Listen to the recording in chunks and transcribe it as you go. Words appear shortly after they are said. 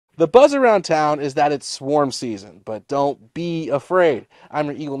The buzz around town is that it's swarm season, but don't be afraid. I'm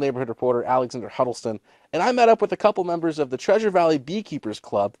your Eagle neighborhood reporter, Alexander Huddleston, and I met up with a couple members of the Treasure Valley Beekeepers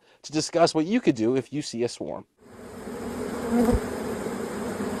Club to discuss what you could do if you see a swarm.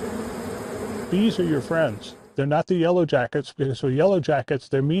 Bees are your friends. They're not the yellow jackets, because the yellow jackets,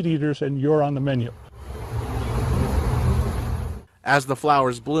 they're meat eaters and you're on the menu. As the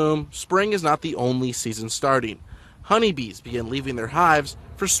flowers bloom, spring is not the only season starting. Honeybees begin leaving their hives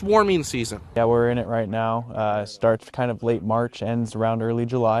for swarming season. Yeah, we're in it right now. Starts kind of late March, ends around early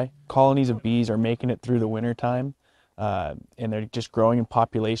July. Colonies of bees are making it through the winter time, and they're just growing in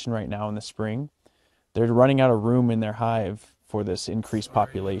population right now in the spring. They're running out of room in their hive for this increased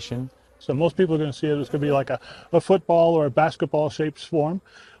population. So most people are going to see it as going to be like a football or a basketball shaped swarm.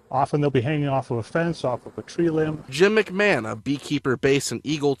 Often they'll be hanging off of a fence, off of a tree limb. Jim McMahon, a beekeeper based in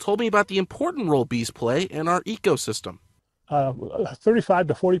Eagle, told me about the important role bees play in our ecosystem. 35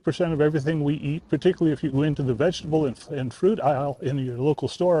 to 40% of everything we eat, particularly if you go into the vegetable and fruit aisle in your local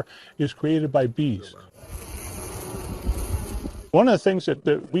store, is created by bees. One of the things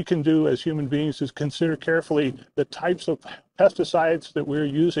that we can do as human beings is consider carefully the types of pesticides that we're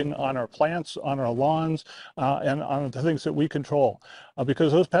using on our plants, on our lawns, and on the things that we control,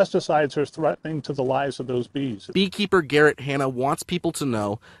 because those pesticides are threatening to the lives of those bees. Beekeeper Garrett Hanna wants people to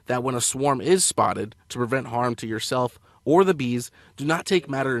know that when a swarm is spotted, to prevent harm to yourself or the bees, do not take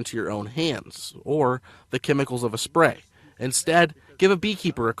matter into your own hands or the chemicals of a spray. Instead, give a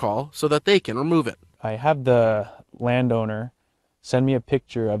beekeeper a call so that they can remove it. I have the landowner send me a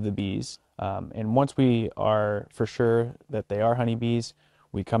picture of the bees, and once we are for sure that they are honeybees,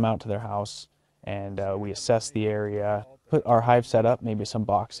 we come out to their house and we assess the area, put our hive set up, maybe some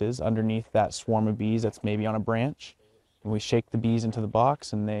boxes underneath that swarm of bees that's maybe on a branch, and we shake the bees into the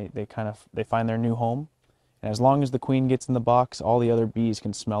box and they find their new home. And as long as the queen gets in the box, all the other bees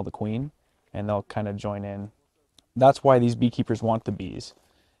can smell the queen and they'll kind of join in. That's why these beekeepers want the bees,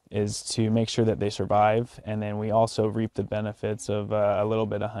 is to make sure that they survive, and then we also reap the benefits of a little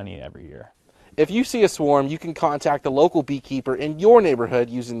bit of honey every year. If you see a swarm, you can contact the local beekeeper in your neighborhood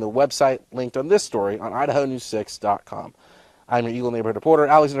using the website linked on this story on idahonews6.com. I'm your Eagle neighborhood reporter,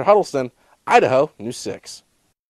 Alexander Huddleston, Idaho News 6.